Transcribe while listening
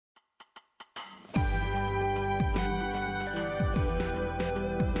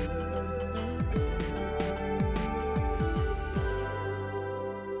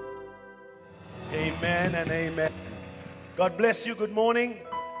Amen and amen. God bless you. Good morning.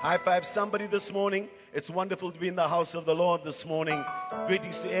 High five somebody this morning. It's wonderful to be in the house of the Lord this morning.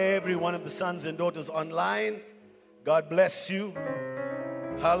 Greetings to every one of the sons and daughters online. God bless you.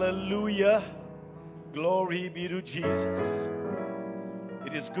 Hallelujah. Glory be to Jesus.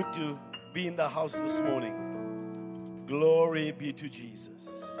 It is good to be in the house this morning. Glory be to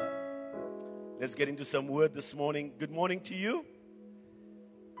Jesus. Let's get into some word this morning. Good morning to you.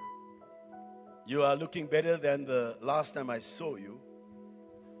 You are looking better than the last time I saw you.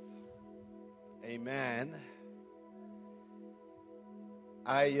 Amen.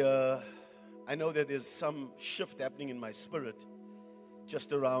 I know that there's some shift happening in my spirit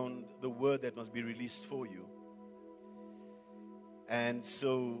just around the word that must be released for you. And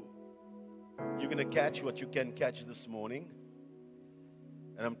so you're going to catch what you can catch this morning.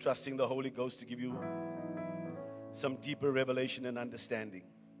 And I'm trusting the Holy Ghost to give you some deeper revelation and understanding.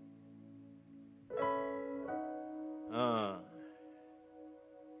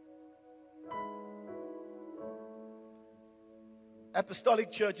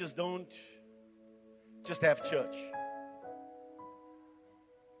 Apostolic churches don't just have church.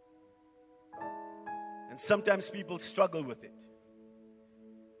 And sometimes people struggle with it.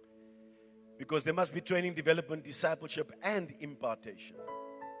 Because there must be training, development, discipleship, and impartation.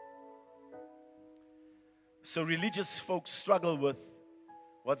 So religious folks struggle with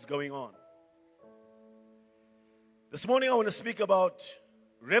what's going on. This morning I want to speak about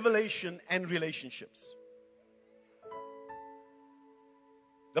revelation and relationships.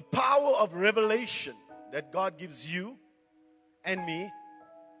 The power of revelation that God gives you and me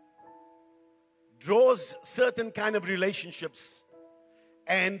draws certain kind of relationships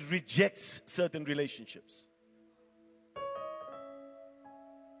and rejects certain relationships.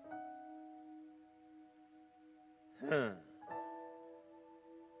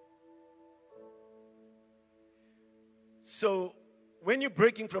 So, when you're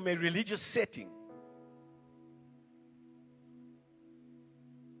breaking from a religious setting,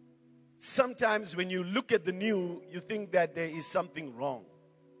 sometimes when you look at the new, you think that there is something wrong.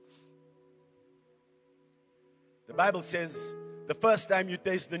 The Bible says the first time you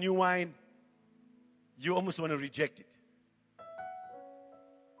taste the new wine, you almost want to reject it.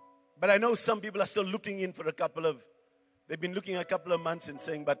 But I know some people are still looking in for they've been looking a couple of months and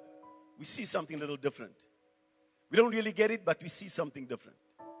saying, but we see something a little different. We don't really get it, but we see something different.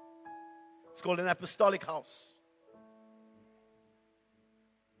 It's called an apostolic house.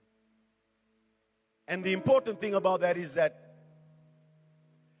 And the important thing about that is that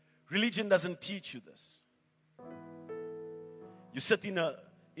religion doesn't teach you this. You sit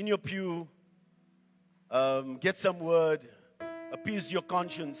in your pew, get some word, appease your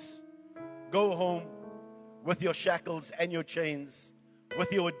conscience, go home with your shackles and your chains,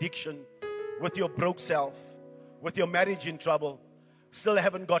 with your addiction, with your broke self, with your marriage in trouble, still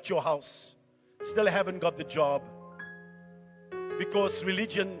haven't got your house, still haven't got the job. Because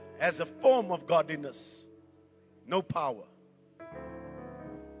religion has a form of godliness, no power.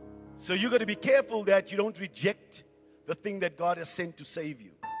 So you got to be careful that you don't reject the thing that God has sent to save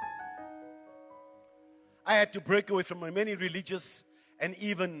you. I had to break away from many religious and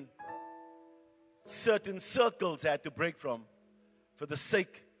even certain circles I had to break from for the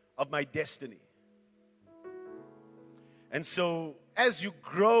sake of my destiny. And so as you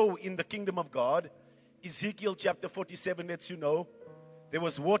grow in the kingdom of God, Ezekiel chapter 47 lets you know there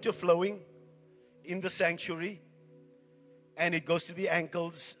was water flowing in the sanctuary, and it goes to the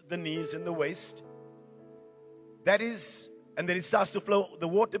ankles, the knees, and the waist. And then it starts to flow. The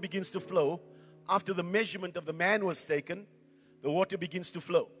water begins to flow. After the measurement of the man was taken, the water begins to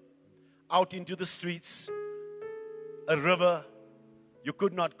flow out into the streets, a river you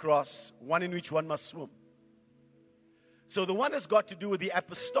could not cross, one in which one must swim. So the one has got to do with the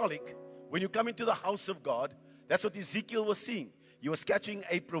apostolic. When you come into the house of God, that's what Ezekiel was seeing. He was catching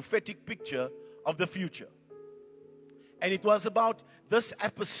a prophetic picture of the future. And it was about this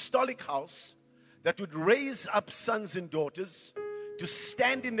apostolic house that would raise up sons and daughters to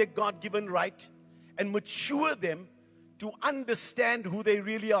stand in their God-given right and mature them to understand who they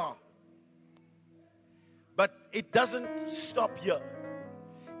really are. But it doesn't stop here.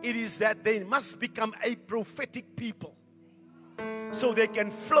 It is that they must become a prophetic people, so they can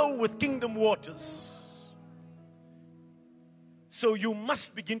flow with kingdom waters. So you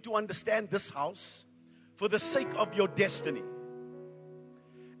must begin to understand this house for the sake of your destiny.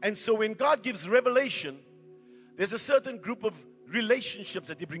 And so when God gives revelation, there's a certain group of relationships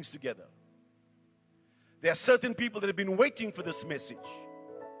that He brings together. There are certain people that have been waiting for this message.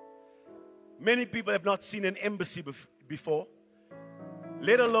 Many people have not seen an embassy before.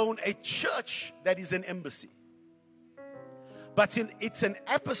 let alone a church that is an embassy. But it's an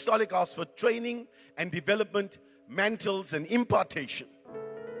apostolic house for training and development, mantles and impartation.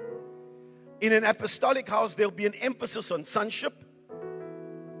 In an apostolic house, there'll be an emphasis on sonship.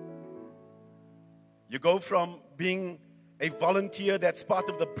 You go from being a volunteer that's part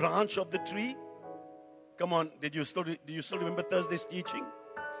of the branch of the tree. Come on, do you still remember Thursday's teaching?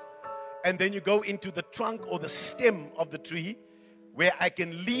 And then you go into the trunk or the stem of the tree, where I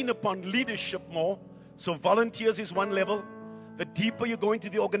can lean upon leadership more. So volunteers is one level. The deeper you go into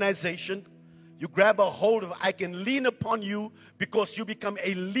the organization, you grab a hold of, I can lean upon you because you become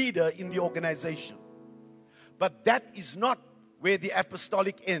a leader in the organization. But that is not where the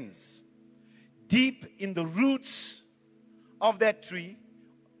apostolic ends. Deep in the roots of that tree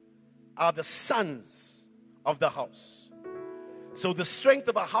are the sons of the house. So the strength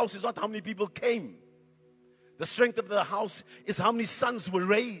of a house is not how many people came. The strength of the house is how many sons were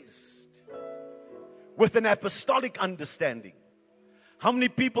raised with an apostolic understanding. How many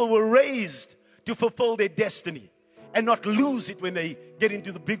people were raised to fulfill their destiny and not lose it when they get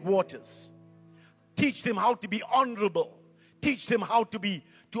into the big waters. Teach them how to be honorable. Teach them how to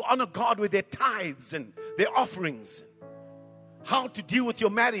honor God with their tithes and their offerings. How to deal with your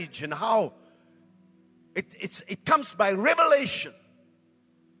marriage and how it comes by revelation.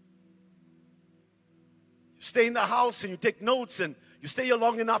 You stay in the house and you take notes and you stay here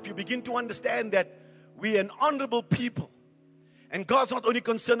long enough, you begin to understand that we're an honorable people. And God's not only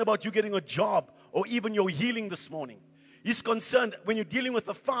concerned about you getting a job or even your healing this morning. He's concerned when you're dealing with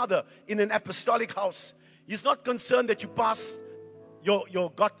the Father in an apostolic house. He's not concerned that you pass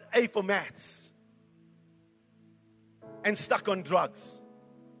your got A for maths and stuck on drugs.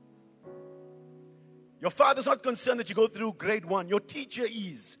 Your Father's not concerned that you go through grade 1. Your teacher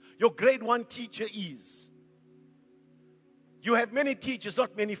is. Your grade 1 teacher is. You have many teachers,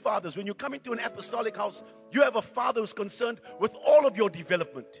 not many fathers. When you come into an apostolic house, you have a father who's concerned with all of your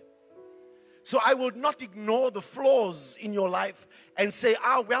development. So I will not ignore the flaws in your life and say,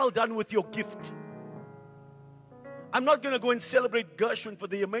 well done with your gift. I'm not going to go and celebrate Gershwin for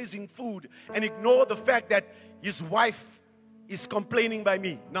the amazing food and ignore the fact that his wife is complaining by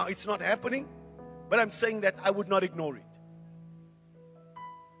me. Now, it's not happening, but I'm saying that I would not ignore it.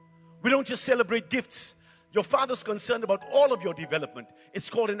 We don't just celebrate gifts. Your Father's concerned about all of your development. It's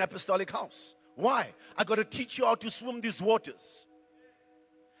called an apostolic house. Why? I got to teach you how to swim these waters.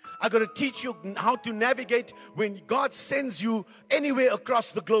 I got to teach you how to navigate when God sends you anywhere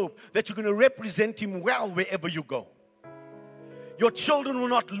across the globe, that you're going to represent Him well wherever you go. Your children will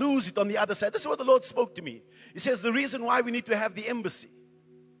not lose it on the other side. This is what the Lord spoke to me. He says the reason why we need to have the embassy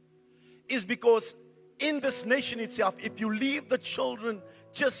is because in this nation itself, if you leave the children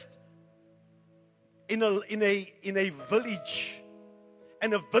just in a village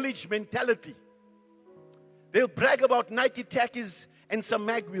and a village mentality, they'll brag about Nike Takis and some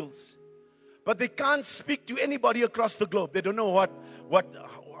mag wheels, but they can't speak to anybody across the globe. They don't know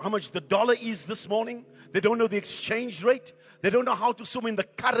how much the dollar is this morning. They don't know the exchange rate. They don't know how to swim in the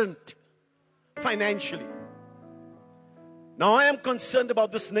current financially. Now I am concerned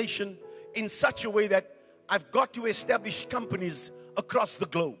about this nation in such a way that I've got to establish companies across the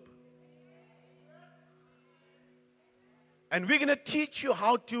globe. And we're going to teach you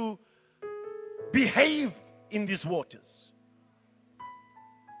how to behave in these waters.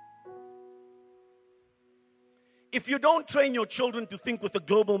 If you don't train your children to think with a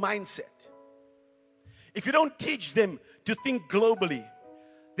global mindset, if you don't teach them to think globally,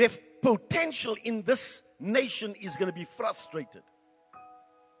 their potential in this nation is going to be frustrated.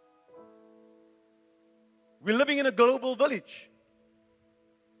 We're living in a global village.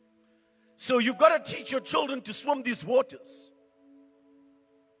 So you've got to teach your children to swim these waters.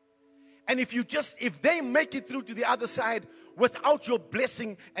 And if they make it through to the other side without your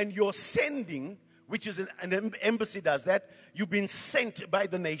blessing and your sending, which is an embassy does that, you've been sent by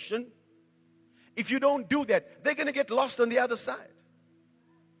the nation. If you don't do that, they're going to get lost on the other side.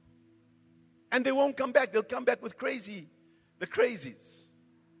 And they won't come back. They'll come back with the crazies.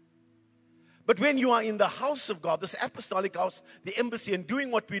 But when you are in the house of God, this apostolic house, the embassy, and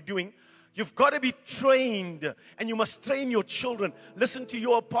doing what we're doing, you've got to be trained, and you must train your children. Listen to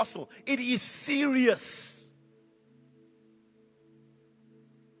your apostle. It is serious.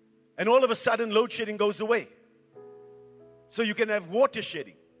 And all of a sudden, load shedding goes away. So you can have water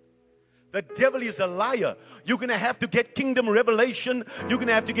shedding. The devil is a liar. You're going to have to get kingdom revelation. You're going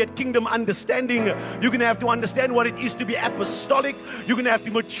to have to get kingdom understanding. You're going to have to understand what it is to be apostolic. You're going to have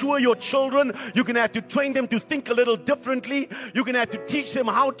to mature your children. You're going to have to train them to think a little differently. You're going to have to teach them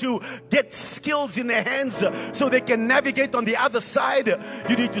how to get skills in their hands so they can navigate on the other side.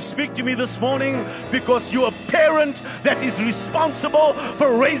 You need to speak to me this morning because you're a parent that is responsible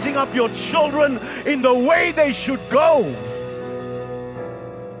for raising up your children in the way they should go.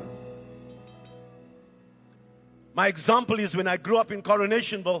 My example is when I grew up in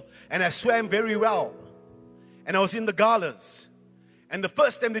Coronationville and I swam very well. And I was in the galas. And the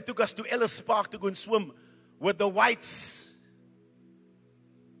first time they took us to Ellis Park to go and swim with the whites.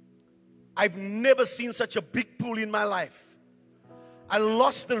 I've never seen such a big pool in my life. I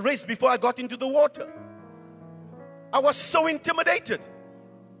lost the race before I got into the water. I was so intimidated.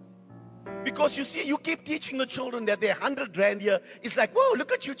 Because you see, you keep teaching the children that they're 100 rand here. It's like, whoa,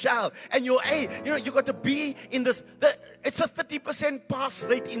 look at you, child. And you're A, you got to be in this. It's a 30% pass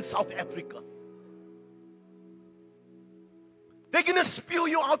rate in South Africa. They're going to spew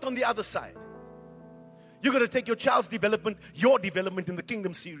you out on the other side. You're going to take your child's development, your development in the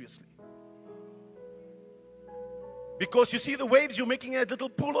kingdom seriously. Because you see the waves, you're making a little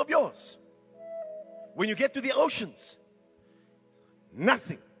pool of yours. When you get to the oceans,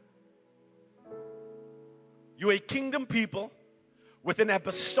 nothing. You're a kingdom people with an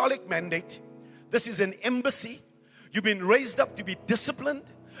apostolic mandate. This is an embassy. You've been raised up to be disciplined.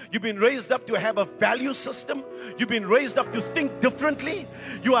 You've been raised up to have a value system. You've been raised up to think differently.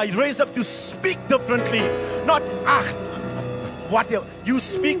 You are raised up to speak differently. Not, whatever. You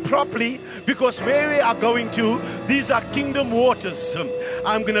speak properly because where we are going to, these are kingdom waters.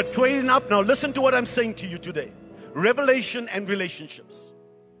 I'm going to train up. Now listen to what I'm saying to you today. Revelation and relationships.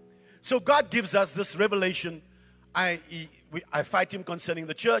 So God gives us this revelation. I fight him concerning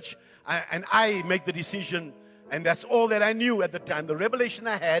the church, and I make the decision, and that's all that I knew at the time. The revelation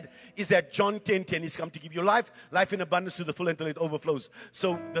I had is that John 10:10 is come to give you life in abundance to the full until it overflows.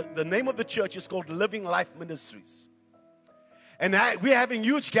 So the name of the church is called Living Life Ministries. And we're having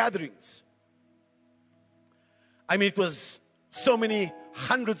huge gatherings. I mean, it was so many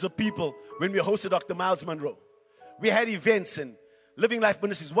hundreds of people when we hosted Dr. Miles Monroe. We had events and Living Life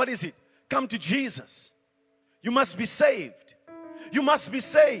Ministries. What is it? Come to Jesus. You must be saved. You must be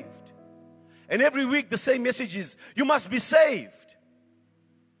saved. And every week the same message is, you must be saved.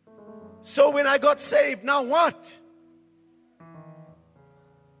 So when I got saved, now what?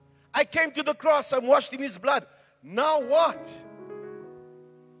 I came to the cross, I'm washed in his blood. Now what?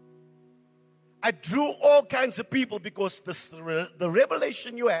 I drew all kinds of people because the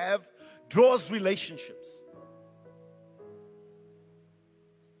revelation you have draws relationships.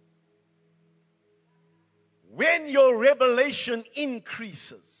 When your revelation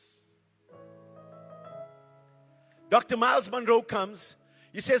increases, Dr. Miles Monroe comes,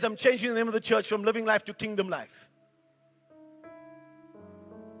 he says, I'm changing the name of the church from Living Life to Kingdom Life.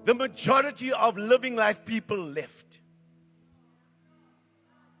 The majority of Living Life people left.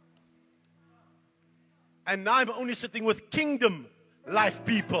 And now I'm only sitting with Kingdom Life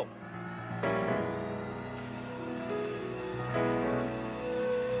people.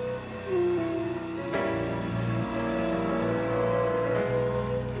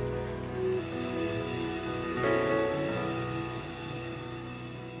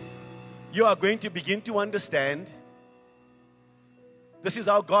 You are going to begin to understand. This is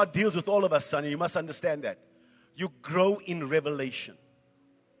how God deals with all of us, son. You must understand that. You grow in revelation.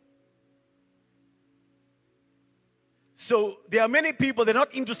 So there are many people, they're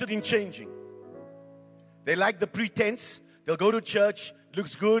not interested in changing. They like the pretense. They'll go to church,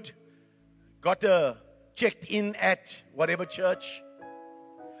 looks good, got checked in at whatever church.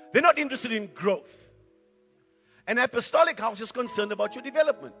 They're not interested in growth. An apostolic house is concerned about your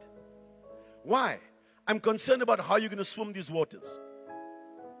development. Why? I'm concerned about how you're going to swim these waters.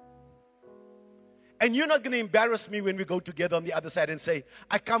 And you're not going to embarrass me when we go together on the other side and say,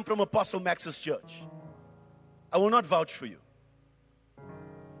 I come from Apostle Max's church. I will not vouch for you.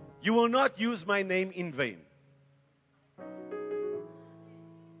 You will not use my name in vain.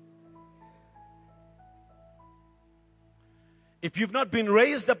 If you've not been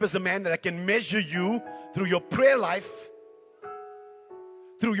raised up as a man that I can measure you through your prayer life,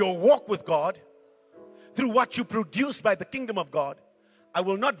 through your walk with God, through what you produce by the kingdom of God, I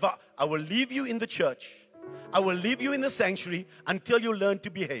will leave you in the church. I will leave you in the sanctuary until you learn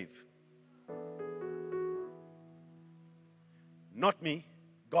to behave. Not me.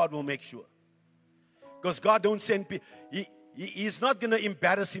 God will make sure. Because God don't send people. He's not going to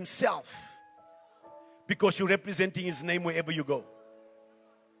embarrass himself because you're representing his name wherever you go.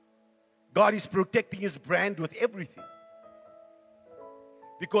 God is protecting His brand with everything.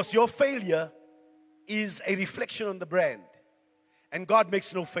 Because your failure is a reflection on the brand. And God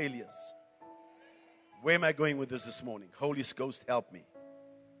makes no failures. Where am I going with this morning? Holy Ghost, help me.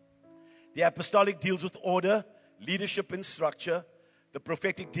 The apostolic deals with order, leadership, and structure. The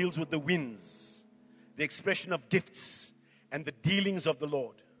prophetic deals with the winds, the expression of gifts, and the dealings of the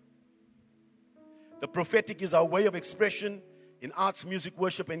Lord. The prophetic is our way of expression in arts, music,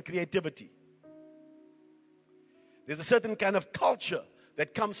 worship, and creativity. There's a certain kind of culture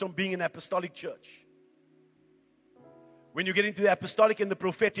that comes from being an apostolic church. When you get into the apostolic and the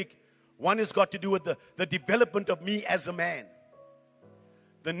prophetic, one has got to do with the development of me as a man.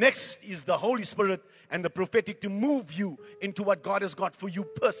 The next is the Holy Spirit and the prophetic to move you into what God has got for you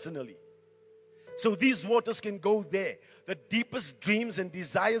personally. So these waters can go there. The deepest dreams and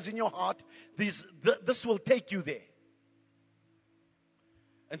desires in your heart, this will take you there.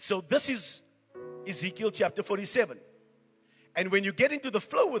 And so this is Ezekiel chapter 47. And when you get into the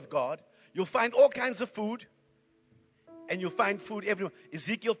flow with God, you'll find all kinds of food. And you'll find food everywhere.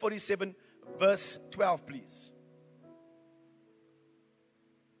 Ezekiel 47 verse 12, please.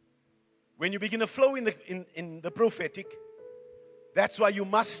 When you begin to flow in the prophetic, that's why you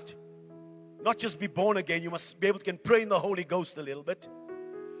must not just be born again, you must be able to pray in the Holy Ghost a little bit.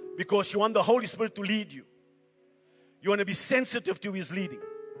 Because you want the Holy Spirit to lead you. You want to be sensitive to His leading.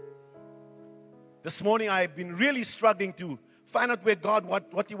 This morning I've been really struggling to find out where God,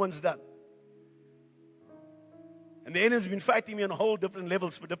 what He wants done. And the enemy's been fighting me on whole different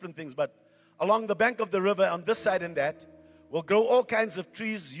levels for different things. But along the bank of the river, on this side and that, will grow all kinds of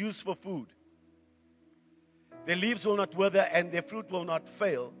trees used for food. Their leaves will not wither and their fruit will not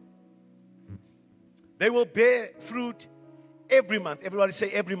fail. They will bear fruit every month. Everybody say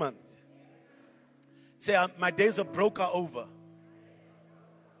every month. Say, my days of broke are over.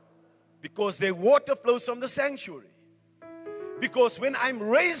 Because their water flows from the sanctuary. Because when I'm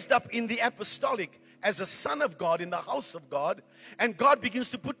raised up in the apostolic as a son of God in the house of God, and God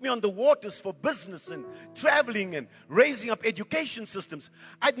begins to put me on the waters for business and traveling and raising up education systems,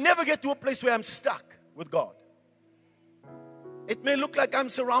 I'd never get to a place where I'm stuck with God. It may look like I'm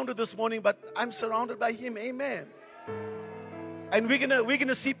surrounded this morning, but I'm surrounded by Him. Amen. And we're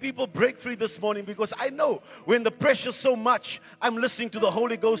gonna see people break free this morning, because I know when the pressure's so much, I'm listening to the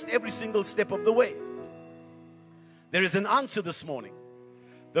Holy Ghost every single step of the way. There is an answer this morning.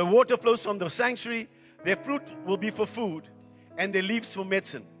 The water flows from the sanctuary. Their fruit will be for food, and their leaves for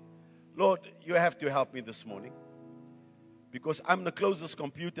medicine. Lord, you have to help me this morning, because I'm going to close this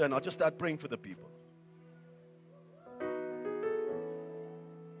computer and I'll just start praying for the people.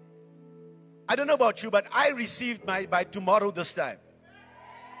 I don't know about you, but I received by tomorrow this time.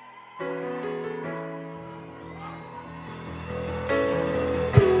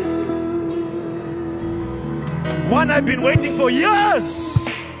 One I've been waiting for years.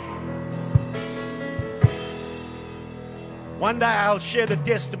 One day I'll share the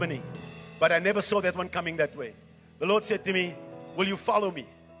testimony, but I never saw that one coming that way. The Lord said to me, will you follow me?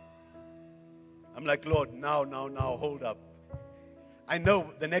 I'm like, Lord, now, hold up. I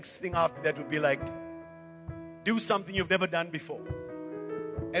know the next thing after that would be like, do something you've never done before.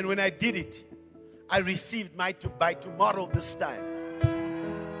 And when I did it, I received by tomorrow this time.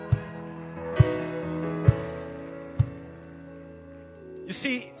 You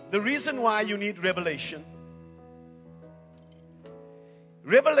see, the reason why you need revelation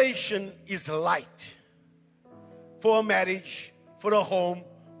is light for a marriage, for a home,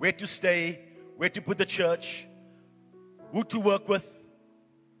 where to stay, where to put the church, who to work with.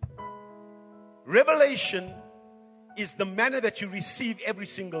 Revelation is the manner that you receive every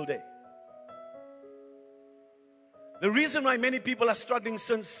single day. The reason why many people are struggling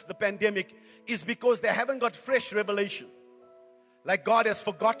since the pandemic is because they haven't got fresh revelation. Like God has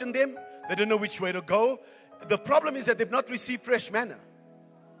forgotten them. They don't know which way to go. The problem is that they've not received fresh manna.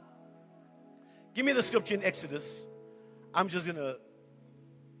 Give me the scripture in Exodus. I'm just going to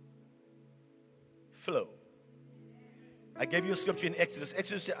flow. I gave you a scripture in Exodus.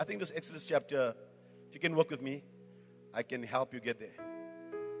 I think it was Exodus chapter. If you can work with me, I can help you get there.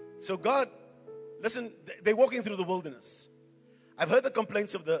 So God, listen, they're walking through the wilderness. I've heard the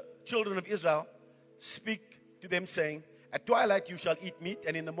complaints of the children of Israel. Speak to them saying, at twilight you shall eat meat,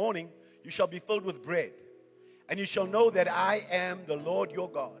 and in the morning you shall be filled with bread. And you shall know that I am the Lord your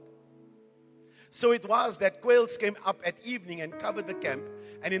God. So it was that quails came up at evening and covered the camp.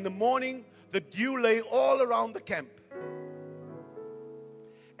 And in the morning the dew lay all around the camp.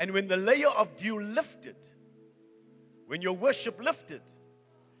 And when the layer of dew lifted, when your worship lifted,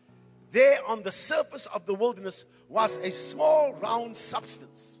 there on the surface of the wilderness was a small round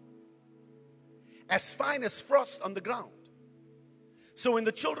substance. as fine as frost on the ground. So when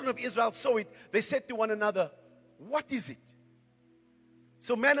the children of Israel saw it, they said to one another, what is it?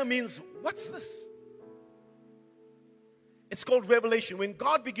 So manna means, what's this? It's called revelation. When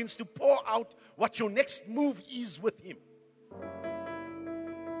God begins to pour out what your next move is with Him.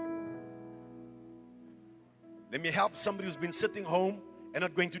 Let me help somebody who's been sitting home and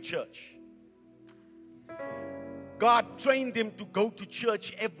not going to church. God trained them to go to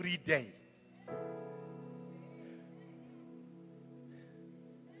church every day.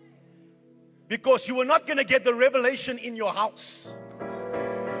 Because you were not going to get the revelation in your house.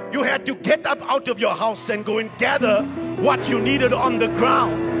 You had to get up out of your house and go and gather what you needed on the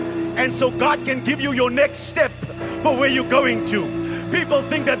ground. And so God can give you your next step for where you're going to. People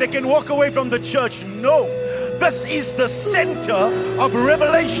think that they can walk away from the church. No. This is the center of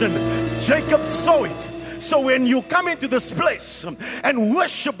revelation. Jacob saw it. So when you come into this place and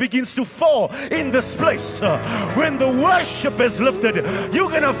worship begins to fall in this place, when the worship is lifted, you're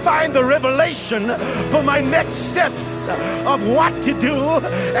going to find the revelation for my next steps of what to do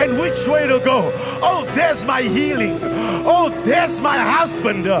and which way to go. Oh, there's my healing. Oh, there's my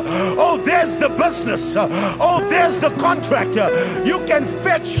husband. Oh, there's the business. Oh, there's the contract. You can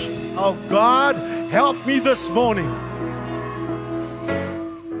fetch. Oh, God, help me this morning.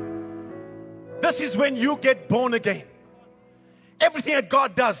 This is when you get born again. Everything that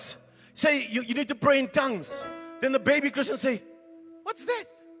God does. Say, you need to pray in tongues. Then the baby Christians say, what's that?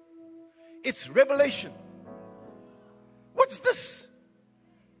 It's revelation. What's this?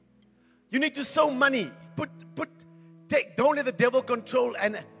 You need to sow money. Don't let the devil control.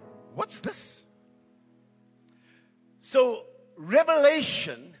 And what's this? So,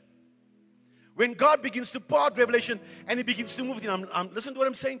 revelation. When God begins to pour out revelation and He begins to move in, listen to what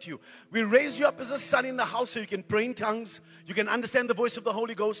I'm saying to you. We raise you up as a son in the house so you can pray in tongues. You can understand the voice of the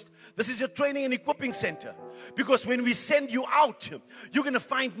Holy Ghost. This is your training and equipping center. Because when we send you out, you're going to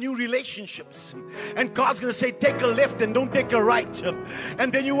find new relationships. And God's going to say, take a left and don't take a right.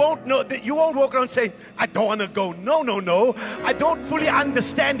 And then you won't know that you won't walk around and say, I don't want to go. No. I don't fully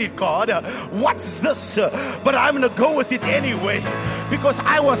understand it, God. What's this? But I'm going to go with it anyway. Because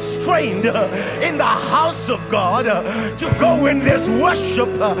I was trained in the house of God to go when there's worship.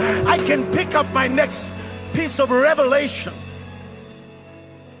 I can pick up my next piece of revelation.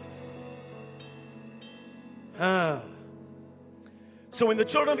 So when the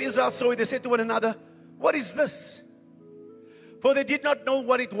children of Israel saw it, they said to one another, what is this? For they did not know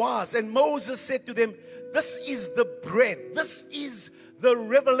what it was. And Moses said to them, this is the bread. This is the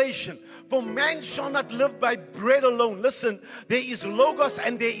revelation. For man shall not live by bread alone. Listen, there is Logos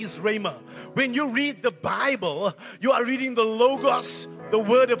and there is Rhema. When you read the Bible, you are reading the Logos, the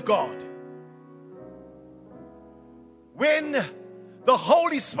Word of God. When the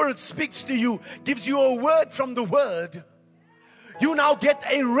Holy Spirit speaks to you, gives you a word from the Word, you now get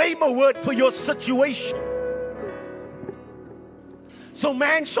a Rhema word for your situation. So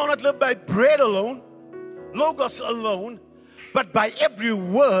man shall not live by bread alone, Logos alone, but by every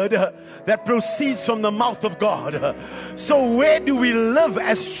word that proceeds from the mouth of God. So where do we live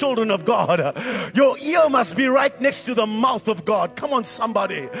as children of God? Your ear must be right next to the mouth of God. Come on,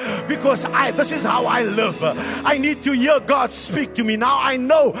 somebody. Because this is how I live. I need to hear God speak to me. Now I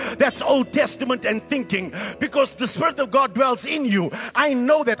know that's Old Testament and thinking. Because the Spirit of God dwells in you. I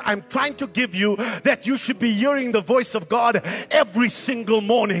know that I'm trying to give you that you should be hearing the voice of God every single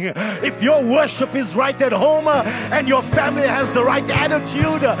morning. If your worship is right at home and your family has the right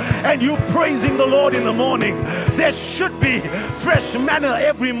attitude and you praising the Lord in the morning, there should be fresh manna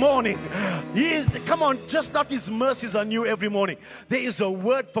every morning. Come on, just not His mercies are new every morning. There is a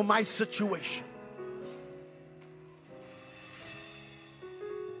word for my situation.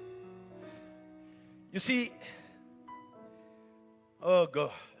 You see, oh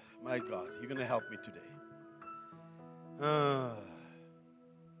God, my God, you're going to help me today.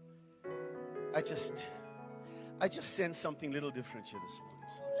 I just sense something little different here this morning.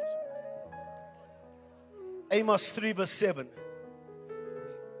 So Amos 3 verse 7.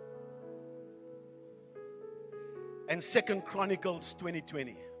 And 2 Chronicles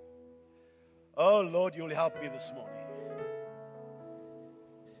 20:20. Oh Lord, you'll help me this morning.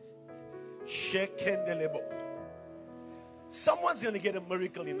 Shekendelebo. Someone's going to get a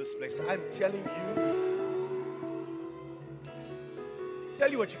miracle in this place. I'm telling you.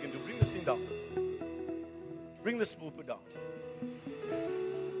 Tell you what you can do. Bring this thing down. Bring this pulpit down.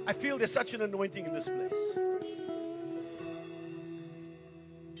 I feel there's such an anointing in this place.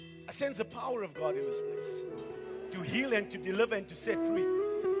 I sense the power of God in this place to heal and to deliver and to set free.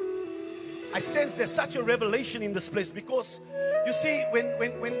 I sense there's such a revelation in this place because you see,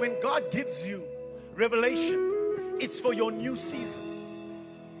 when God gives you revelation. It's for your new season.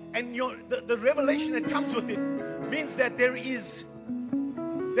 And the revelation that comes with it means that there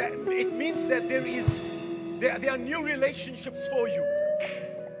are new relationships for you.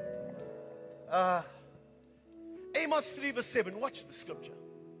 Amos 3 verse 7. Watch the scripture.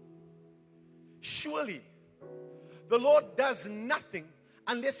 Surely the Lord does nothing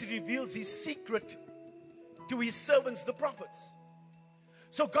unless He reveals His secret to His servants, the prophets.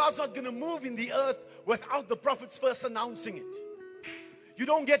 So God's not going to move in the earth without the prophets first announcing it. You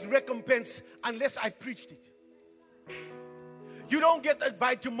don't get recompense unless I preached it. You don't get it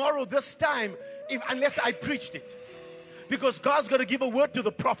by tomorrow this time unless I preached it. Because God's going to give a word to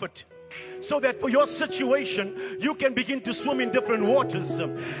the prophet so that for your situation, you can begin to swim in different waters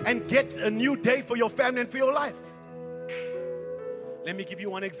and get a new day for your family and for your life. Let me give you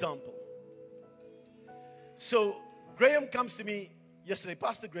one example. So Graham comes to me yesterday.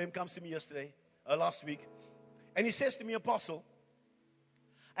 Pastor Graham comes to me yesterday, last week. And he says to me, Apostle,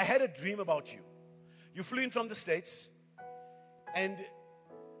 I had a dream about you. You flew in from the States and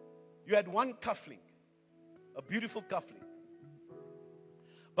you had one cufflink, a beautiful cufflink.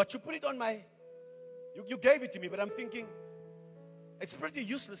 But you put it on you gave it to me, but I'm thinking, it's pretty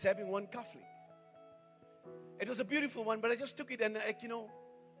useless having one cufflink. It was a beautiful one, but I just took it and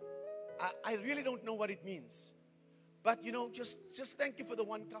I really don't know what it means. But just thank you for the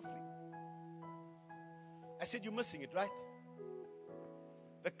one cufflink. I said, you're missing it, right?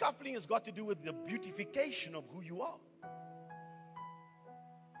 The cufflink has got to do with the beautification of who you are.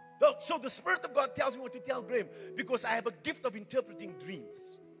 So the Spirit of God tells me what to tell Graham because I have a gift of interpreting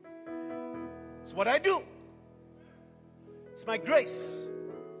dreams. It's what I do. It's my grace.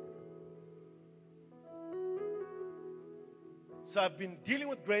 So I've been dealing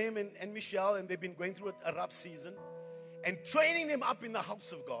with Graham and Michelle, and they've been going through a rough season and training them up in the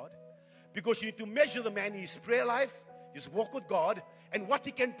house of God, because you need to measure the man in his prayer life, his walk with God, and what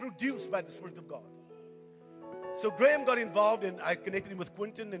he can produce by the Spirit of God. So Graham got involved, and I connected him with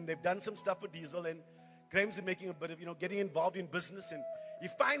Quinton, and they've done some stuff for Diesel, and Graham's making a bit of, getting involved in business, and he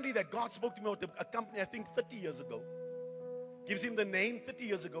finally, that God spoke to me about a company, I think 30 years ago, gives him the name 30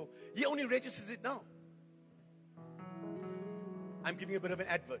 years ago. He only registers it now. I'm giving a bit of an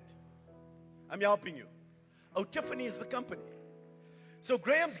advert. I'm helping you. Oh, Tiffany is the company. So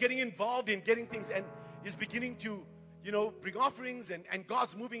Graham's getting involved in getting things, and he's beginning to, bring offerings, and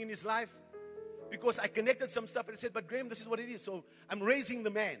God's moving in his life. Because I connected some stuff and I said, but Graham, this is what it is. So I'm raising the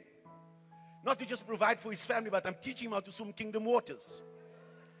man. Not to just provide for his family, but I'm teaching him how to swim kingdom waters.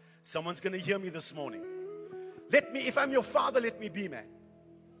 Someone's going to hear me this morning. If I'm your father, let me be, man.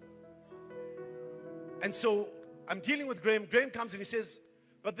 And so I'm dealing with Graham. Graham comes and he says,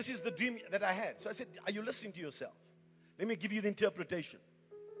 but this is the dream that I had. So I said, are you listening to yourself? Let me give you the interpretation.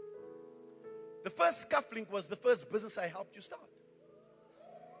 The first cufflink was the first business I helped you start.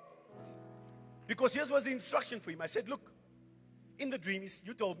 Because here's was the instruction for him. I said, look, in the dream,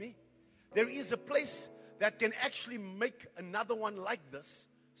 you told me, there is a place that can actually make another one like this,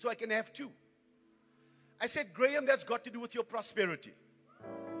 so I can have two. I said, Graham, that's got to do with your prosperity.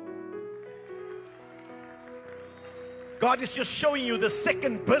 God is just showing you the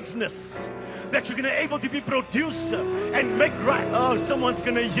second business that you're going to be able to be produced and make right. Oh, someone's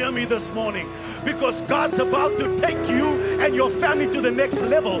going to hear me this morning, because God's about to take you and your family to the next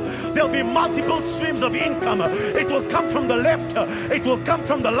level. There'll be multiple streams of income. It will come from the left. It will come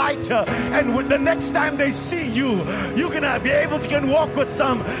from the right. And with the next time they see you, you're going to be able to walk with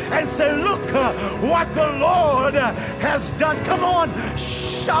some and say, look what the Lord has done. Come on,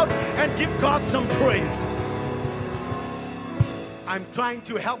 shout and give God some praise. I'm trying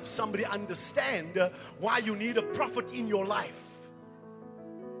to help somebody understand why you need a prophet in your life.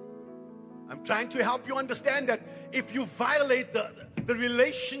 I'm trying to help you understand that if you violate the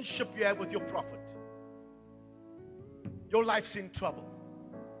relationship you have with your prophet, your life's in trouble.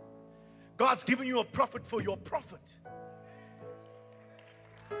 God's given you a prophet for your prophet.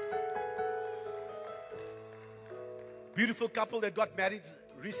 Beautiful couple that got married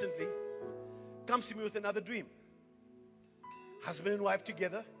recently comes to me with another dream. Husband and wife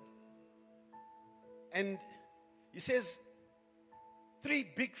together. And he says, 3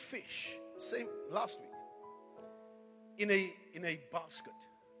 big fish, same last week, in a basket,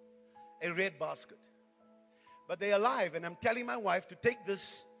 a red basket. But they're alive, and I'm telling my wife to take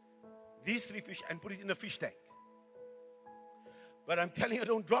these 3 fish and put it in a fish tank. But I'm telling her,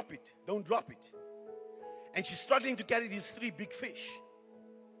 don't drop it, don't drop it. And she's struggling to carry these 3 big fish.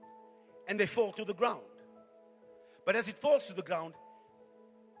 And they fall to the ground. But as it falls to the ground,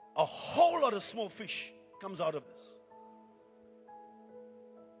 a whole lot of small fish comes out of this.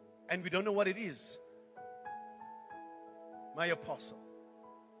 And we don't know what it is. my apostle.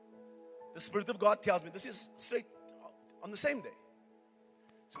 The Spirit of God tells me, this is straight on the same day.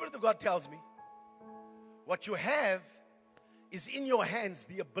 Spirit of God tells me, what you have is in your hands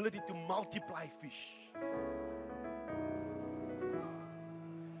the ability to multiply fish.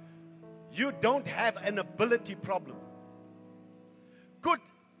 You don't have an ability problem. Could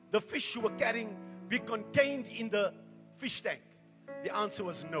the fish you were carrying be contained in the fish tank? The answer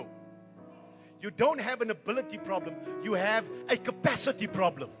was no. You don't have an ability problem. You have a capacity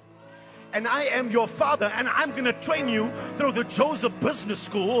problem. And I am your father, and I'm going to train you through the Joseph Business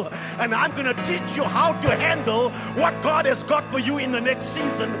School, and I'm going to teach you how to handle what God has got for you in the next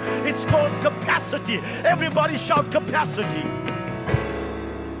season. It's called capacity. Everybody shout capacity.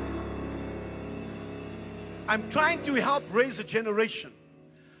 I'm trying to help raise a generation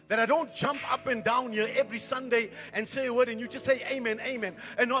that I don't jump up and down here every Sunday and say a word and you just say amen, amen,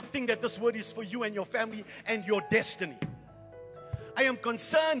 and not think that this word is for you and your family and your destiny. I am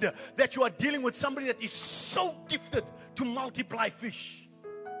concerned that you are dealing with somebody that is so gifted to multiply fish,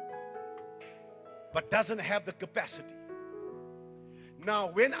 but doesn't have the capacity. Now,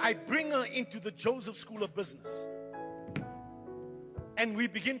 when I bring her into the Joseph School of Business and we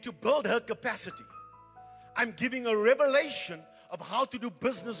begin to build her capacity, I'm giving a revelation of how to do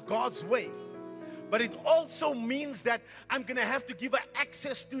business God's way. But it also means that I'm going to have to give her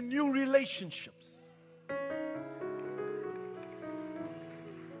access to new relationships.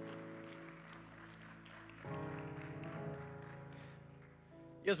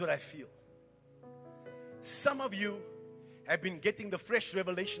 Here's what I feel. Some of you have been getting the fresh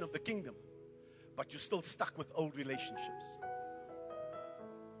revelation of the kingdom, but you're still stuck with old relationships.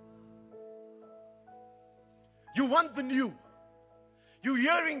 You want the new. You're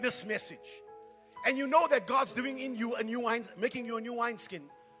hearing this message, and you know that God's doing in you a new wine, making you a new wineskin,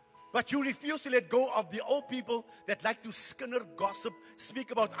 but you refuse to let go of the old people that like to skinner, gossip,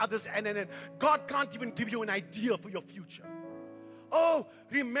 speak about others, and God can't even give you an idea for your future. Oh,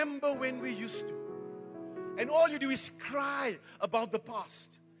 remember when we used to. And all you do is cry about the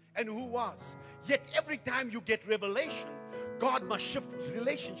past and who was. Yet every time you get revelation, God must shift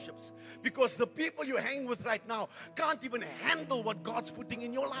relationships. Because the people you hang with right now can't even handle what God's putting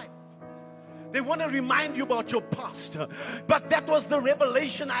in your life. They want to remind you about your past. But that was the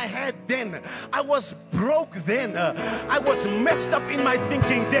revelation I had then. I was broke then. I was messed up in my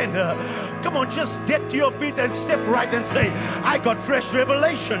thinking then. Come on, just get to your feet and step right and say, I got fresh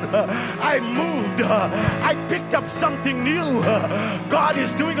revelation. I moved. I picked up something new. God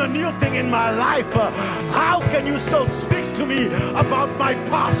is doing a new thing in my life. How can you still speak to me about my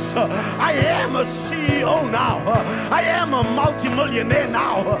past? I am a CEO now. I am a multimillionaire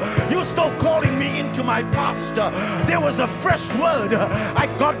now. You still calling me into my past. There was a fresh word I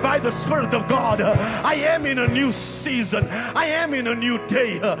got by the Spirit of God. I am in a new season. I am in a new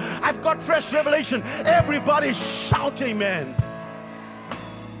day. I've got fresh revelation. Everybody shout amen.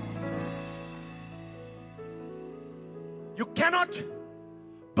 You cannot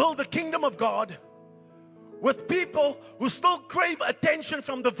build the kingdom of God with people who still crave attention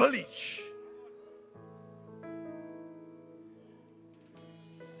from the village.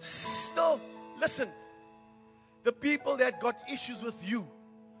 Still, listen, the people that got issues with you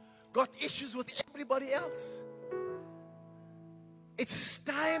got issues with everybody else. It's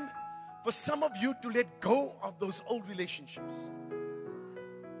time for some of you to let go of those old relationships.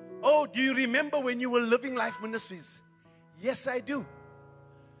 Oh, do you remember when you were living Life Ministries? Yes, I do.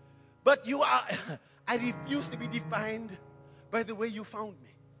 But I refuse to be defined by the way you found me.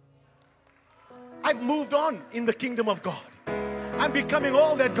 I've moved on in the kingdom of God. I'm becoming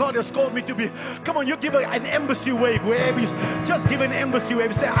all that God has called me to be. Come on, you give an embassy wave wherever you just give an embassy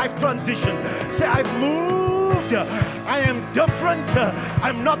wave. Say, I've transitioned. Say, I've moved. I am different.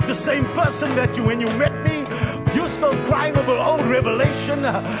 I'm not the same person that you when you met me. You're still crying over old revelation.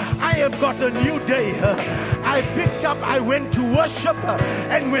 I have got a new day. I picked up, I went to worship,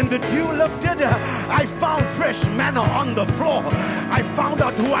 and when the dew lifted, I found fresh manna on the floor. I found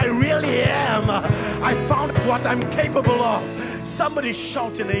out who I really am. I found out what I'm capable of. Somebody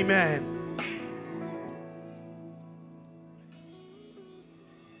shout an amen.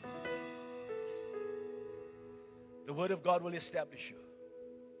 The word of God will establish you.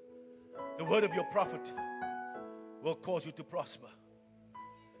 The word of your prophet will cause you to prosper.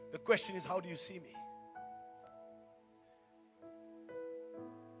 The question is, how do you see me?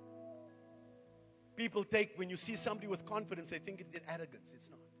 People take, when you see somebody with confidence, they think it's arrogance. It's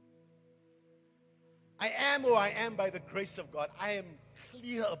not. I am who I am by the grace of God. I am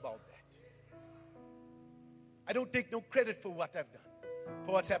clear about that. I don't take no credit for what I've done,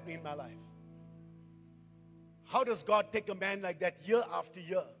 for what's happening in my life. How does God take a man like that year after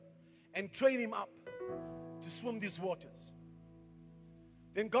year and train him up to swim these waters?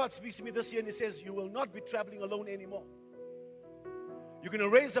 Then God speaks to me this year and He says, you will not be traveling alone anymore. You're going to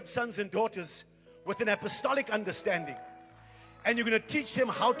raise up sons and daughters with an apostolic understanding. And you're going to teach them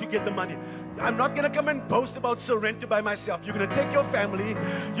how to get the money. I'm not going to come and boast about surrender by myself. You're going to take your family.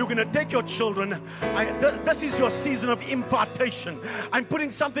 You're going to take your children. This is your season of impartation. I'm putting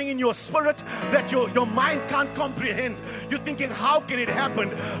something in your spirit that your mind can't comprehend. You're thinking, how can it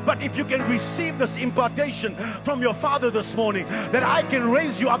happen? But if you can receive this impartation from your Father this morning, that I can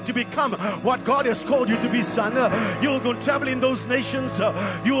raise you up to become what God has called you to be, son. You will go and travel in those nations.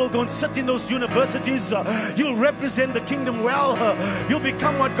 You will go and sit in those universities. You'll represent the kingdom well. You'll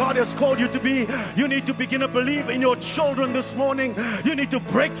become what God has called you to be. You need to begin to believe in your children this morning. You need to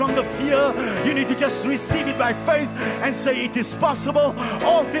break from the fear. You need to just receive it by faith and say, it is possible.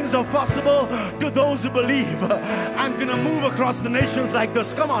 All things are possible to those who believe. I'm going to move across the nations like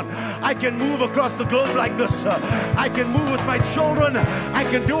this. Come on. I can move across the globe like this. I can move with my children. I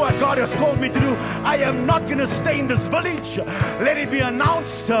can do what God has called me to do. I am not going to stay in this village. Let it be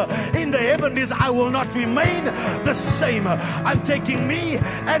announced in the heavens, I will not remain the same. I'm taking me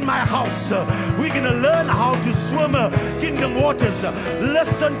and my house. We're going to learn how to swim kingdom waters.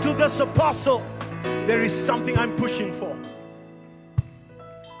 Listen to this, apostle. There is something I'm pushing for.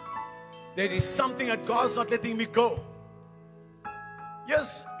 There is something that God's not letting me go.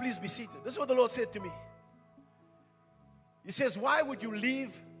 Yes, please be seated. This is what the Lord said to me. He says, why would you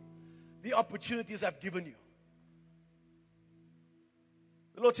leave the opportunities I've given you?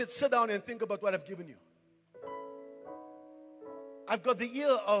 The Lord said, sit down and think about what I've given you. I've got the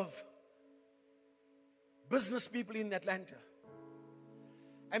ear of business people in Atlanta.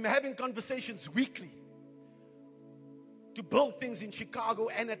 I'm having conversations weekly to build things in Chicago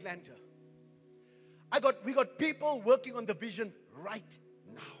and Atlanta. We got people working on the vision right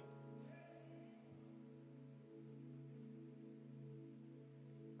now.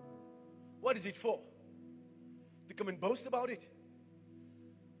 What is it for? To come and boast about it?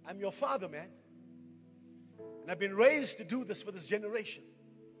 I'm your father, man. And I've been raised to do this for this generation.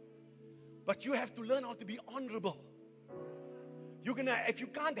 But you have to learn how to be honorable. If you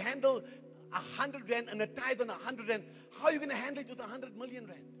can't handle 100 rand and a tithe on 100 rand, how are you going to handle it with 100 million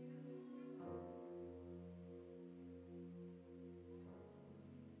rand?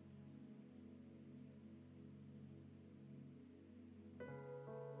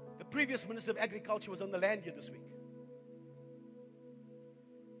 The previous Minister of Agriculture was on the land here this week.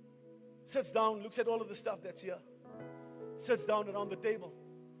 Sits down, looks at all of the stuff that's here. Sits down around the table.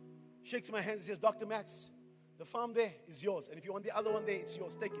 Shakes my hands and says, Dr. Max, the farm there is yours. And if you want the other one there, it's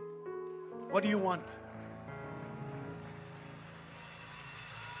yours. Take it. What do you want?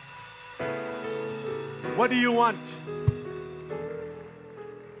 What do you want?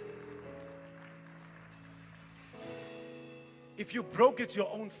 If you broke, it's your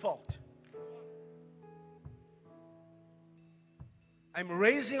own fault. I'm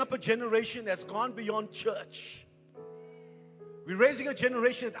raising up a generation that's gone beyond church. We're raising a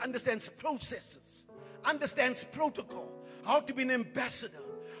generation that understands processes, understands protocol, how to be an ambassador,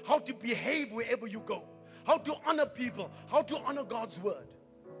 how to behave wherever you go, how to honor people, how to honor God's word.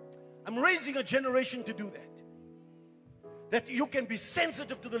 I'm raising a generation to do that. That you can be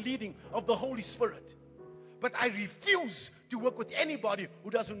sensitive to the leading of the Holy Spirit. But I refuse to work with anybody who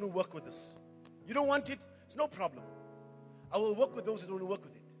doesn't want to work with us. You don't want it? It's no problem. I will work with those who don't want to work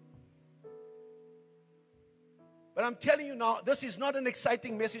with it. But I'm telling you now, this is not an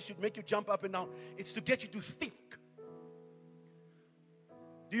exciting message to make you jump up and down. It's to get you to think.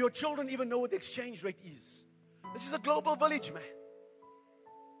 Do your children even know what the exchange rate is? This is a global village, man.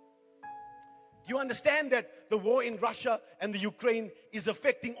 Do you understand that the war in Russia and the Ukraine is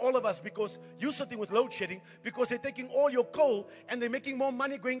affecting all of us because you're sitting with load shedding, because they're taking all your coal and they're making more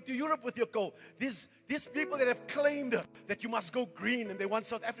money going to Europe with your coal. These people that have claimed that you must go green and they want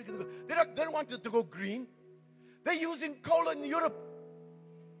South Africa to go, they don't want it to go green. They're using coal in Europe.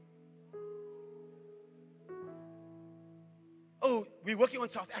 Oh, we're working on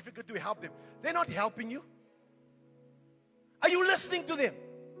South Africa to help them. They're not helping you. Are you listening to them?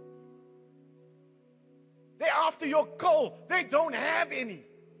 They're after your coal. They don't have any.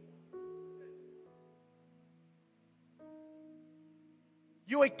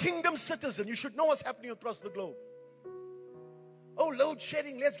 You're a kingdom citizen. You should know what's happening across the globe. Oh, load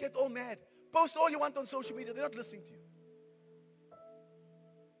shedding. Let's get all mad. Post all you want on social media. They're not listening to you.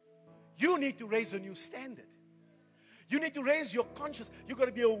 You need to raise a new standard. You need to raise your conscience. You've got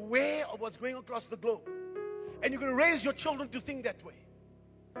to be aware of what's going across the globe. And you're going to raise your children to think that way.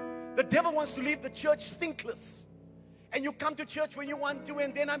 The devil wants to leave the church thinkless. And you come to church when you want to,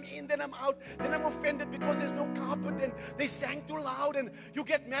 and then I'm in, then I'm out, then I'm offended because there's no carpet, and they sang too loud, and you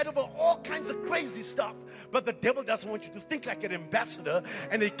get mad over all kinds of crazy stuff. But the devil doesn't want you to think like an ambassador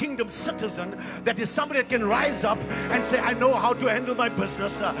and a kingdom citizen, that is somebody that can rise up and say, I know how to handle my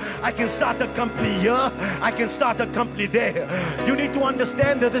business. I can start a company here, I can start a company there. You need to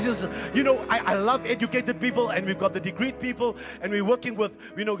understand that this is, I love educated people, and we've got the degreed people, and we're working with,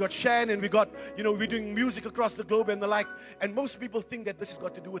 we got Shan, and we got, we're doing music across the globe and the like. And most people think that this has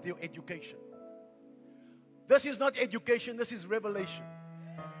got to do with your education. This is not education, this is revelation.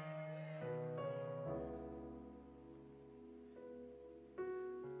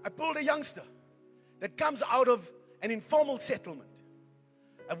 I pulled a youngster that comes out of an informal settlement.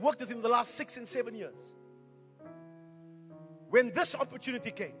 I've worked with him the last 6 and 7 years. When this opportunity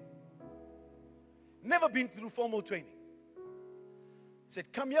came, never been through formal training,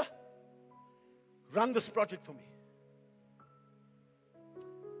 said, come here, run this project for me.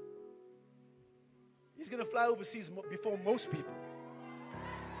 He's going to fly overseas before most people.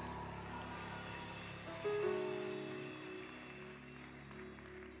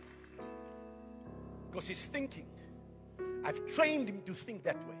 Because he's thinking. I've trained him to think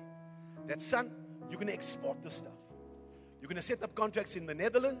that way. That, son, you're going to export this stuff. You're going to set up contracts in the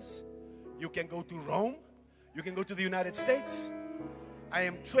Netherlands. You can go to Rome. You can go to the United States. I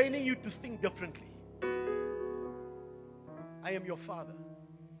am training you to think differently. I am your father.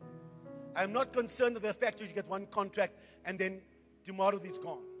 I am not concerned with the fact that you get one contract and then tomorrow it's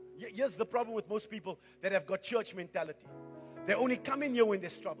gone. Here's the problem with most people that have got church mentality. They only come in here when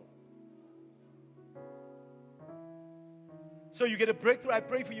there's trouble. So you get a breakthrough, I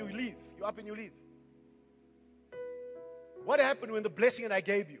pray for you, you leave. You're up and you leave. What happened when the blessing that I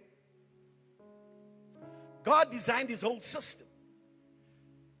gave you? God designed His whole system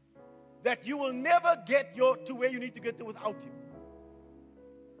that you will never get to where you need to get to without Him.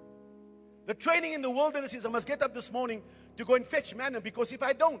 The training in the wilderness is I must get up this morning to go and fetch manna, because if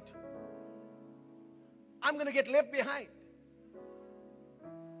I don't, I'm going to get left behind.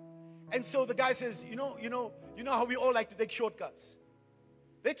 And so the guy says, you know how we all like to take shortcuts.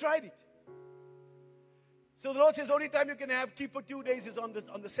 They tried it. So the Lord says, only time you can keep for 2 days is on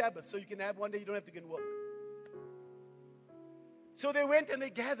the Sabbath. So you can have one day, you don't have to go and work. So they went and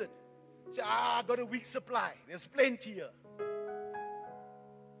they gathered. Say, I got a week's supply. There's plenty here.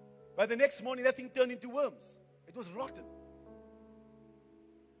 By the next morning, that thing turned into worms. It was rotten.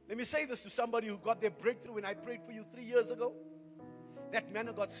 Let me say this to somebody who got their breakthrough when I prayed for you 3 years ago. That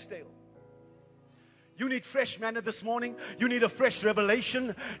manna got stale. You need fresh manna this morning. You need a fresh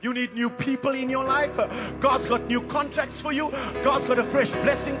revelation. You need new people in your life. God's got new contracts for you. God's got a fresh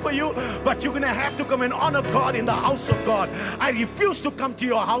blessing for you. But you're going to have to come and honor God in the house of God. I refuse to come to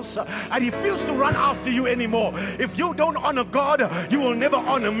your house. I refuse to run after you anymore. If you don't honor God, you will never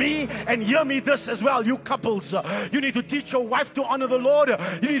honor me. And hear me this as well, you couples. You need to teach your wife to honor the Lord.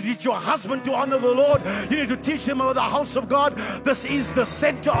 You need to teach your husband to honor the Lord. You need to teach them about the house of God. This is the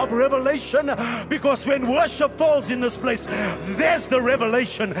center of revelation, because when worship falls in this place, there's the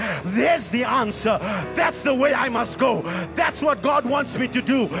revelation, there's the answer. That's the way I must go. That's what God wants me to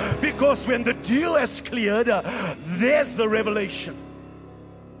do, because when the dew has cleared, there's the revelation.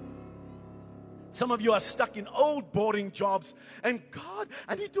 Some of you are stuck in old boring jobs, and God,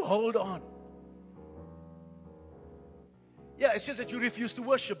 I need to hold on. Yeah, it's just that you refuse to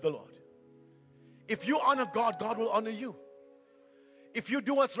worship the Lord. If you honor God, God will honor you. If you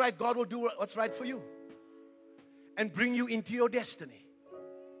do what's right, God will do what's right for you and bring you into your destiny.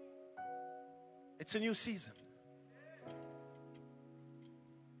 It's a new season.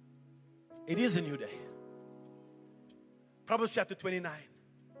 It is a new day. Proverbs chapter 29.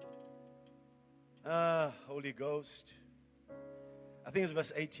 Holy Ghost. I think it's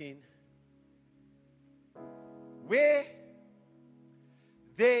verse 18. Where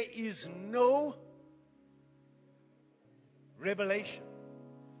there is no revelation,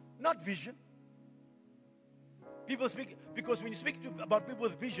 not vision. People speak, because when you speak about people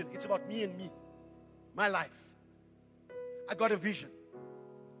with vision, it's about me and me, my life. I got a vision.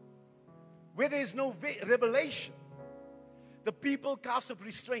 Where there is no revelation, the people cast off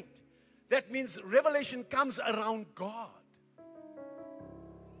restraint. That means revelation comes around God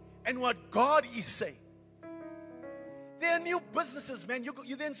and what God is saying. There are new businesses, man.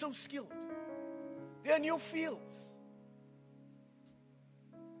 You're then so skilled. There are new fields.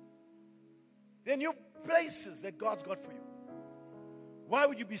 There are new places that God's got for you. Why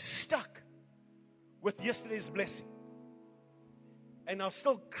would you be stuck with yesterday's blessing and now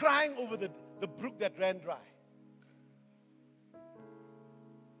still crying over the brook that ran dry?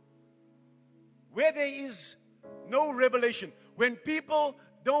 Where there is no revelation, when people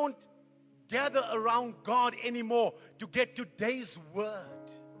don't gather around God anymore to get today's word,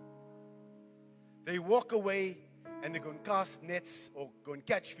 they walk away and they go and cast nets or go and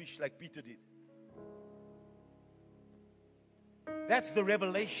catch fish like Peter did. That's the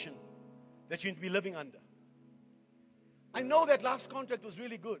revelation that you need to be living under. I know that last contract was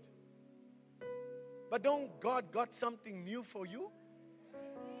really good. But don't God got something new for you?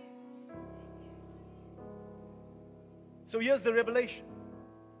 So here's the revelation.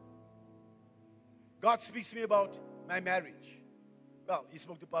 God speaks to me about my marriage. Well, he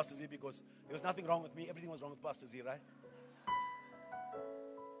spoke to Pastor Z because there was nothing wrong with me. Everything was wrong with Pastor Z, right?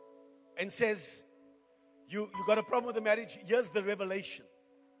 And says, you got a problem with the marriage? Here's the revelation.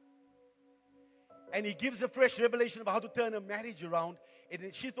 And he gives a fresh revelation about how to turn a marriage around.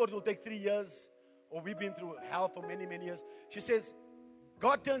 And she thought it will take 3 years. Or we've been through hell for many, many years. She says,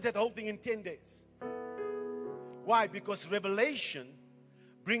 God turns that whole thing in 10 days. Why? Because revelation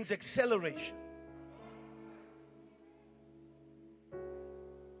brings acceleration.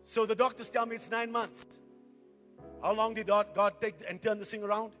 So the doctors tell me it's 9 months. How long did God take and turn this thing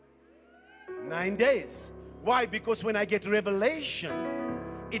around? 9 days. Why? Because when I get revelation,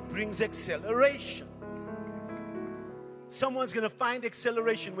 it brings acceleration. Someone's going to find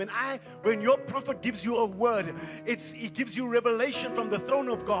acceleration. When your prophet gives you a word, he gives you revelation from the throne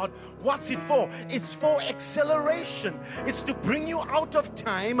of God. What's it for? It's for acceleration. It's to bring you out of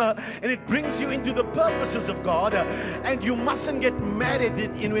time, and it brings you into the purposes of God. And you mustn't get mad at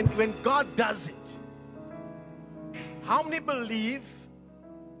it when God does it. How many believe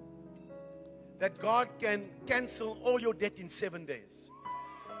that God can cancel all your debt in 7 days?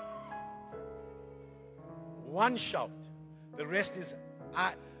 One shout. The rest is,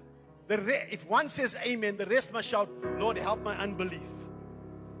 if one says amen, the rest must shout, Lord, help my unbelief.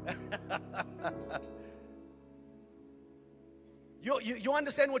 You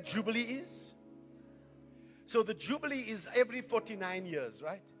understand what Jubilee is? So the Jubilee is every 49 years,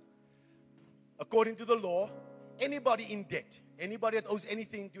 right? According to the law, anybody in debt, anybody that owes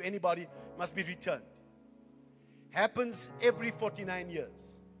anything to anybody must be returned. Happens every 49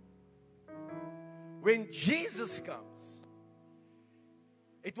 years. When Jesus comes,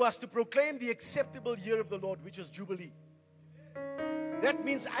 it was to proclaim the acceptable year of the Lord, which is Jubilee. That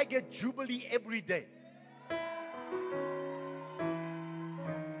means I get Jubilee every day.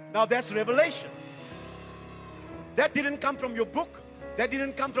 Now that's revelation. That didn't come from your book. That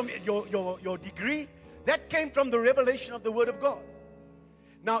didn't come from your degree. That came from the revelation of the Word of God.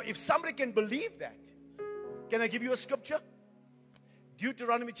 Now, if somebody can believe that, can I give you a scripture?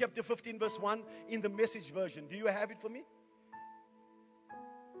 Deuteronomy chapter 15 verse 1 in the Message version. Do you have it for me?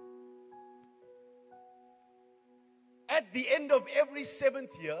 At the end of every 7th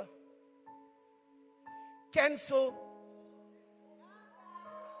year, cancel.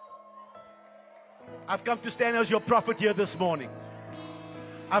 I've come to stand as your prophet here this morning.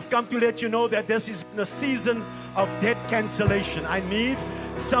 I've come to let you know that this is a season of debt cancellation. I need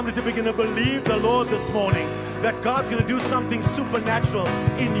somebody to begin to believe the Lord this morning that God's going to do something supernatural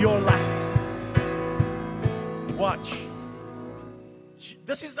in your life. Watch.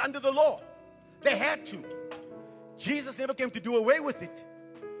 This is under the law. They had to. Jesus never came to do away with it.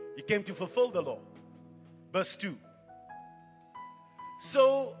 He came to fulfill the law. Verse 2.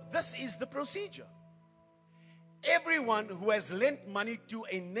 So this is the procedure. Everyone who has lent money to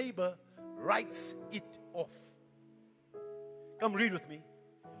a neighbor writes it off. Come read with me.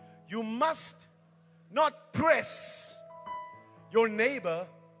 You must not press your neighbor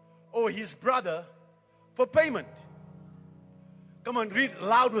or his brother for payment. Come on, read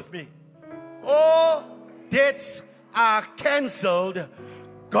loud with me. All debts are canceled.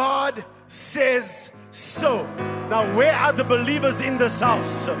 God says so. Now, where are the believers in this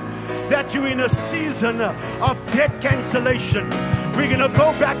house that you're in a season of debt cancellation? We're going to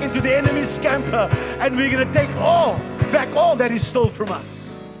go back into the enemy's camp and we're going to take back all that he stole from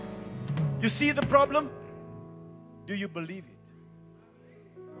us. You see the problem? Do you believe it?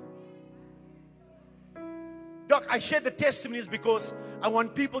 Doc, I share the testimonies because I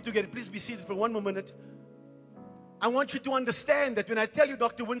want people to get it. Please be seated for one more minute. I want you to understand that when I tell you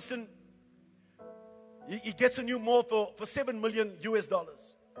Dr. Winston, he gets a new mall for $7 million US.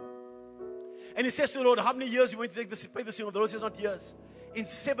 And he says to the Lord, how many years you going to take this, pay this thing? The Lord says, not years. In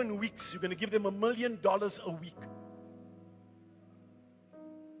 7 weeks, you're going to give them $1 million a week.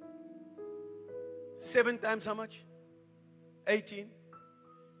 7 times how much? 18.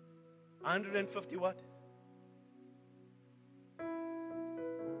 150 what?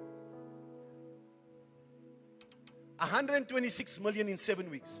 $126 million in 7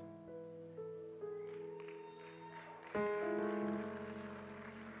 weeks.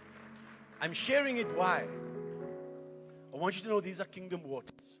 I'm sharing it. Why? I want you to know these are kingdom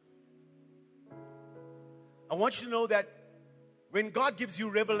waters. I want you to know that when God gives you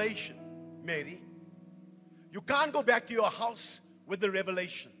revelation, Mary, you can't go back to your house with the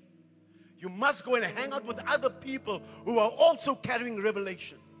revelation. You must go and hang out with other people who are also carrying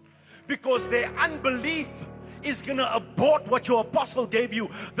revelation. Because their unbelief is going to abort what your apostle gave you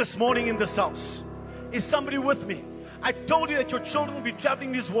this morning in this house. Is somebody with me? I told you that your children will be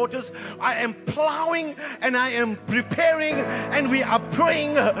traveling these waters. I am plowing and I am preparing, and we are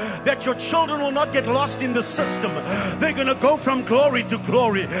praying that your children will not get lost in the system. They're going to go from glory to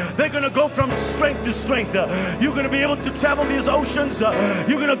glory. They're going to go from strength to strength. You're going to be able to travel these oceans.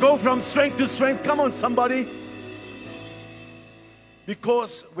 You're going to go from strength to strength. Come on, somebody.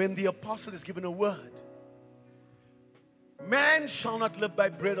 Because when the apostle is given a word, man shall not live by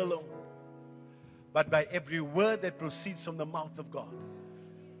bread alone, but by every word that proceeds from the mouth of God.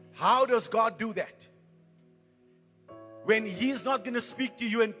 How does God do that? When He's not going to speak to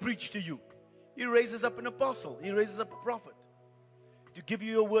you and preach to you, He raises up an apostle. He raises up a prophet to give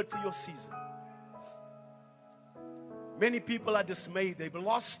you a word for your season. Many people are dismayed. They've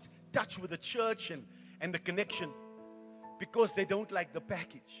lost touch with the church and the connection because they don't like the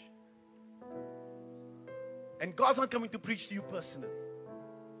package. And God's not coming to preach to you personally.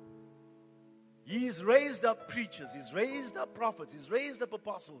 He's raised up preachers. He's raised up prophets. He's raised up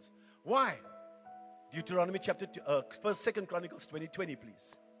apostles. Why? Deuteronomy chapter 2 Chronicles 20:20,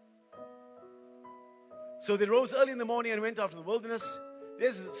 please. So they rose early in the morning and went out to the wilderness.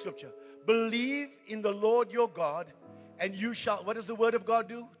 There's the scripture. Believe in the Lord your God, and you shall. What does the word of God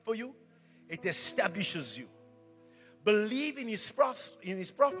do for you? It establishes you. Believe in His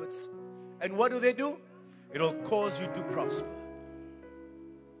prophets, and what do? It'll cause you to prosper.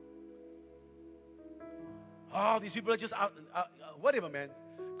 Oh, these people are just out, whatever, man.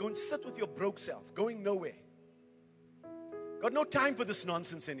 Go and sit with your broke self, going nowhere. Got no time for this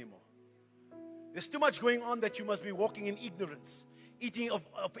nonsense anymore. There's too much going on that you must be walking in ignorance, eating of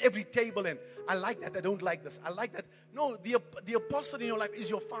every table. And I like that. I don't like this. I like that. No, the apostle in your life is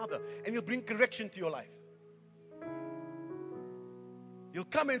your father, and he'll bring correction to your life. He'll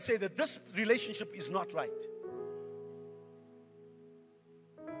come and say that this relationship is not right.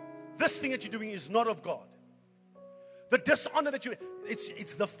 This thing that you're doing is not of God. The dishonor that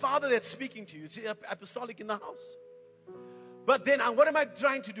it's the Father that's speaking to you. It's apostolic in the house. But then what am I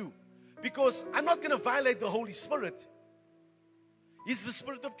trying to do? Because I'm not going to violate the Holy Spirit. He's the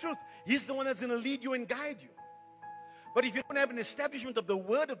Spirit of truth. He's the one that's going to lead you and guide you. But if you don't have an establishment of the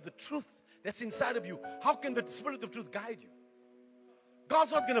word of the truth that's inside of you, how can the Spirit of truth guide you?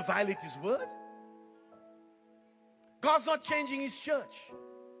 God's not going to violate His word. God's not changing His church.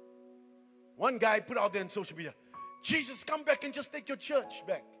 One guy put out there on social media, Jesus, come back and just take your church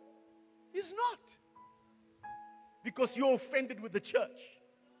back. He's not. Because you're offended with the church.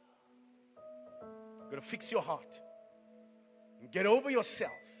 You've got to fix your heart. And get over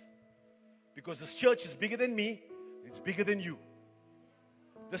yourself. Because this church is bigger than me. It's bigger than you.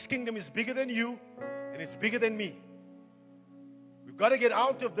 This kingdom is bigger than you. And it's bigger than me. We've got to get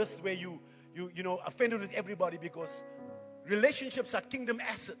out of this where you offended with everybody, because relationships are kingdom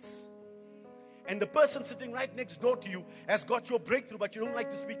assets. And the person sitting right next door to you has got your breakthrough, but you don't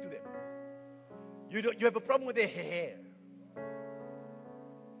like to speak to them. You have a problem with their hair.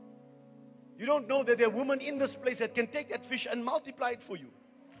 You don't know that there are women in this place that can take that fish and multiply it for you.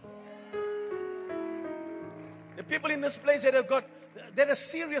 There are people in this place that are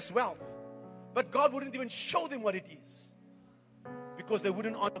serious wealth, but God wouldn't even show them what it is, because they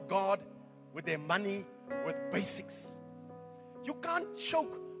wouldn't honor God with their money, with basics. You can't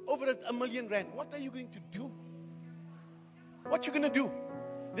choke over $1 million. What are you going to do? What you going to do?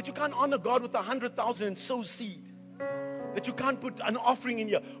 That you can't honor God with 100,000 and sow seed? That you can't put an offering in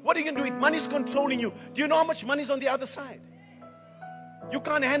here? What are you going to do if money's controlling you? Do you know how much money is on the other side? You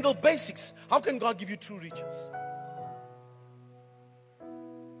can't handle basics. How can God give you true riches?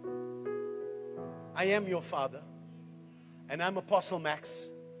 I am your father, and I'm Apostle Max,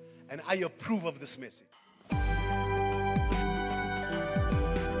 and I approve of this message.